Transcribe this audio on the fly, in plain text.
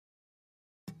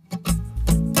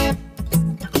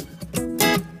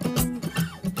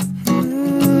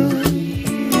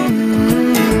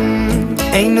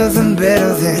nothing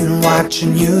better than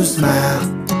watching you smile.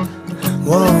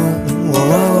 Whoa,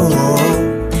 whoa,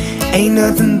 whoa. Ain't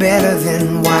nothing better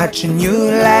than watching you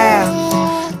laugh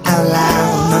out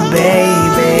loud, my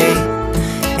baby.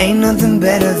 Ain't nothing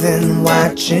better than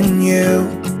watching you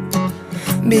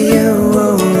be you.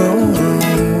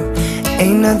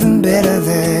 Ain't nothing better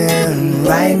than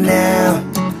right now.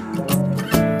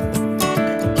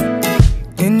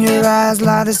 In your eyes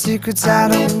lie the secrets I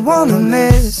don't wanna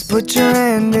miss. Put your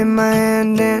hand in my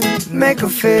hand and make a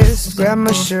fist. Grab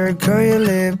my shirt, curl your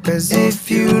lip as if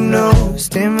you know.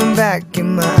 Staring back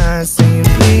in my eyes saying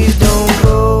please don't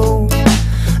go.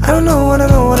 I don't know what I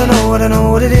know, what I know, what I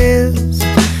know what it is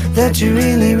that you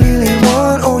really, really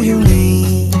want or you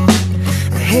need.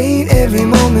 I hate every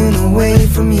moment away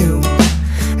from you.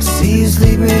 I see you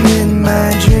sleeping in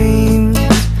my dreams.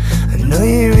 I know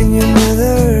you're in your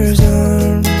mother's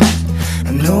arms.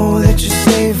 I know that you're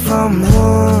safe from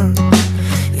harm.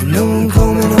 You know I'm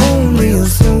coming home real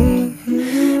soon,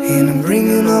 and I'm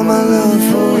bringing all my love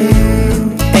for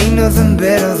you. Ain't nothing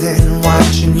better than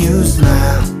watching you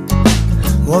smile.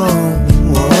 Whoa,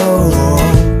 whoa,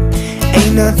 whoa.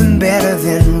 Ain't nothing better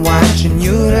than watching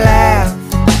you laugh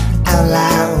out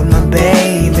loud, my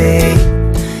baby.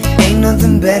 Ain't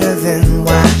nothing better than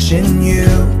watching you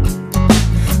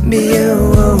be you.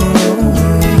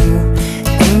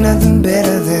 Ain't nothing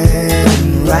better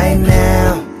than right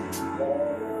now.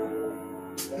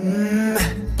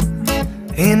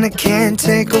 And I can't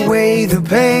take away the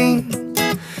pain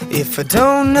if I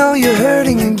don't know you're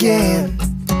hurting again.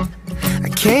 I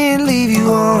can't leave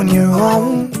you on your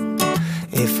own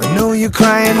if I know you're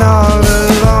crying all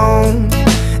alone.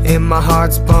 And my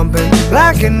heart's bumping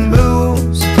black and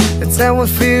blues. That's how I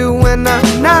feel when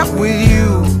I'm not with